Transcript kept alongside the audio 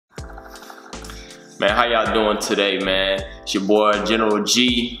Man, how y'all doing today, man? It's your boy General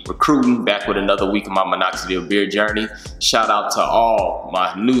G recruiting, back with another week of my Minoxidil beard journey. Shout out to all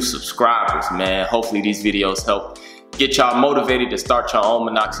my new subscribers, man. Hopefully these videos help get y'all motivated to start your own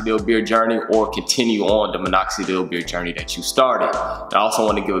Minoxidil beard journey or continue on the Minoxidil beard journey that you started. And I also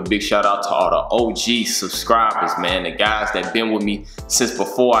want to give a big shout out to all the OG subscribers, man. The guys that been with me since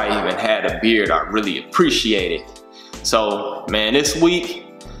before I even had a beard. I really appreciate it. So, man, this week,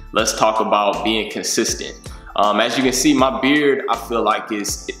 let's talk about being consistent. As you can see, my beard, I feel like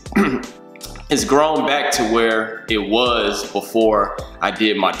it's grown back to where it was before I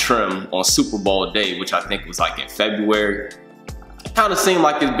did my trim on Super Bowl day, which I think was like in February. It kind of seemed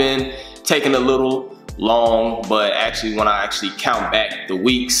like it's been taking a little long, but actually when I actually count back the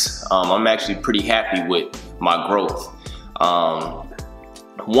weeks, I'm actually pretty happy with my growth.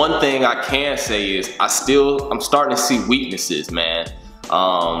 One thing I can say is I'm starting to see weaknesses, man.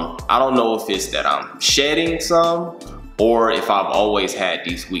 I don't know if it's that I'm shedding some or if I've always had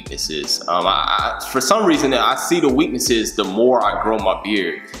these weaknesses. For some reason, I see the weaknesses the more I grow my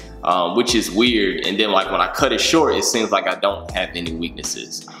beard, which is weird. And then like when I cut it short, it seems like I don't have any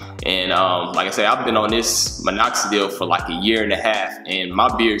weaknesses. And like I said, I've been on this Minoxidil for like a year and a half and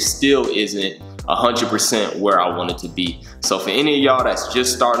my beard still isn't 100% where I want it to be. So for any of y'all that's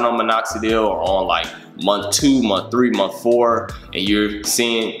just starting on Minoxidil or on like month 2, month 3, month 4, and you're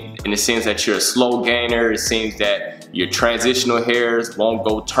seeing, and it seems that you're a slow gainer, it seems that your transitional hairs won't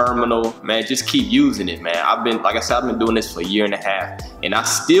go terminal, man, just keep using it, man. Like I said, I've been doing this for a year and a half, and I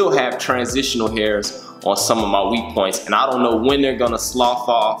still have transitional hairs on some of my weak points, and I don't know when they're gonna slough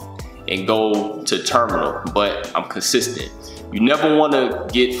off and go to terminal, but I'm consistent. You never wanna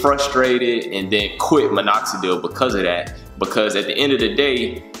get frustrated and then quit Minoxidil because of that, because at the end of the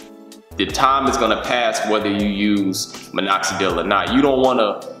day, the time is gonna pass whether you use Minoxidil or not. You don't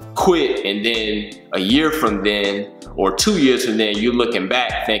wanna quit and then a year from then or 2 years from then, you're looking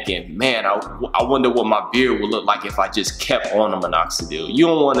back thinking, man, I wonder what my beard would look like if I just kept on the Minoxidil. You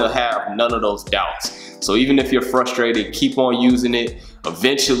don't wanna have none of those doubts. So even if you're frustrated, keep on using it.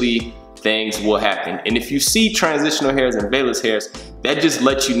 Eventually, things will happen. And if you see transitional hairs and vellus hairs, that just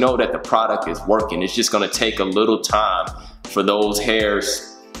lets you know that the product is working. It's just gonna take a little time for those hairs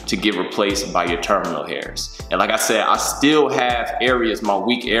to get replaced by your terminal hairs. And like I said, I still have areas, my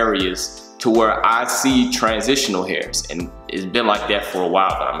weak areas, to where I see transitional hairs. And it's been like that for a while,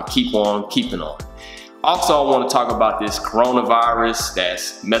 but I'm gonna keep on keeping on. Also, I wanna talk about this coronavirus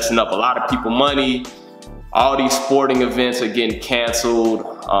that's messing up a lot of people money. All these sporting events are getting canceled.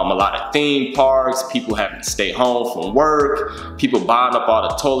 A lot of theme parks, people having to stay home from work, people buying up all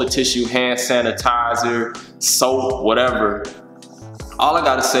the toilet tissue, hand sanitizer, soap, whatever. All I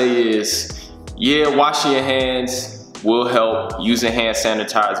gotta say is, yeah, washing your hands will help. Using hand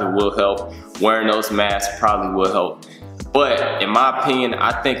sanitizer will help. Wearing those masks probably will help. But in my opinion,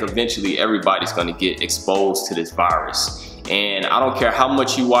 I think eventually everybody's gonna get exposed to this virus. And I don't care how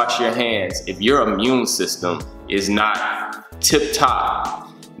much you wash your hands, if your immune system is not tip top,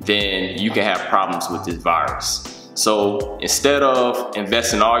 then you can have problems with this virus. So instead of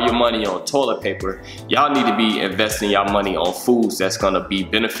investing all your money on toilet paper, y'all need to be investing your money on foods that's gonna be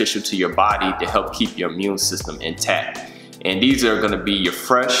beneficial to your body to help keep your immune system intact. And these are gonna be your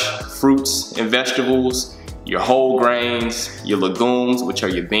fresh fruits and vegetables, your whole grains, your legumes, which are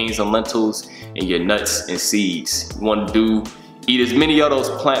your beans and lentils, and your nuts and seeds. You want to eat as many of those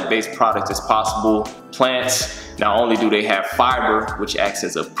plant-based products as possible. Plants, not only do they have fiber, which acts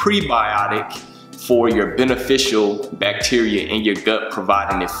as a prebiotic for your beneficial bacteria in your gut,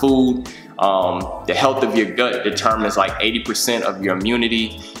 providing it food. The health of your gut determines like 80% of your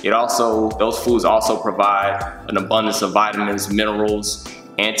immunity. Those foods also provide an abundance of vitamins, minerals,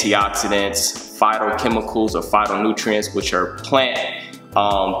 antioxidants, phytochemicals or phytonutrients, which are plant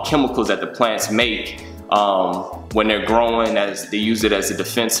chemicals that the plants make when they're growing, as they use it as a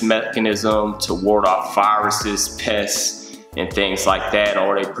defense mechanism to ward off viruses, pests, and things like that,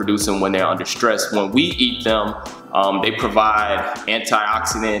 or they produce them when they're under stress. When we eat them, they provide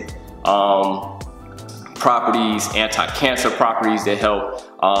antioxidant properties, anti-cancer properties that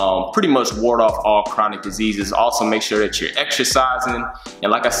help pretty much ward off all chronic diseases. Also make sure that you're exercising. And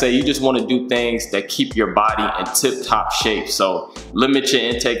like I say, you just want to do things that keep your body in tip-top shape. So limit your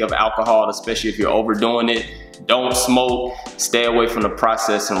intake of alcohol, especially if you're overdoing it. Don't smoke, stay away from the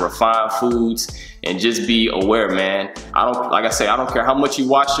processed and refined foods, and just be aware, man. Like I say, I don't care how much you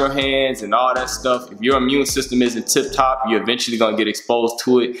wash your hands and all that stuff. If your immune system isn't tip top, you're eventually gonna get exposed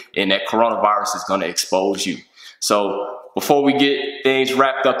to it, and that coronavirus is gonna expose you. So before we get things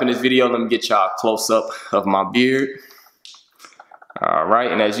wrapped up in this video, let me get y'all a close up of my beard. All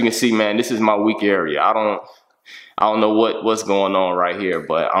right, and as you can see, man, this is my weak area. I don't know what's going on right here,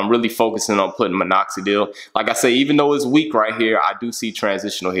 but I'm really focusing on putting minoxidil. Like I say, even though it's weak right here, I do see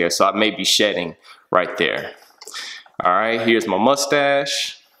transitional hair, so I may be shedding right there. All right, here's my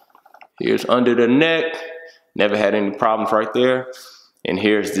mustache. Here's under the neck. Never had any problems right there. And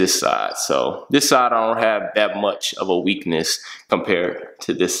here's this side. So this side, I don't have that much of a weakness compared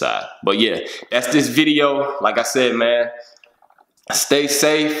to this side. But yeah, that's this video. Like I said, man, stay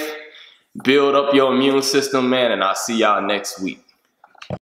safe, build up your immune system, man, and I'll see y'all next week.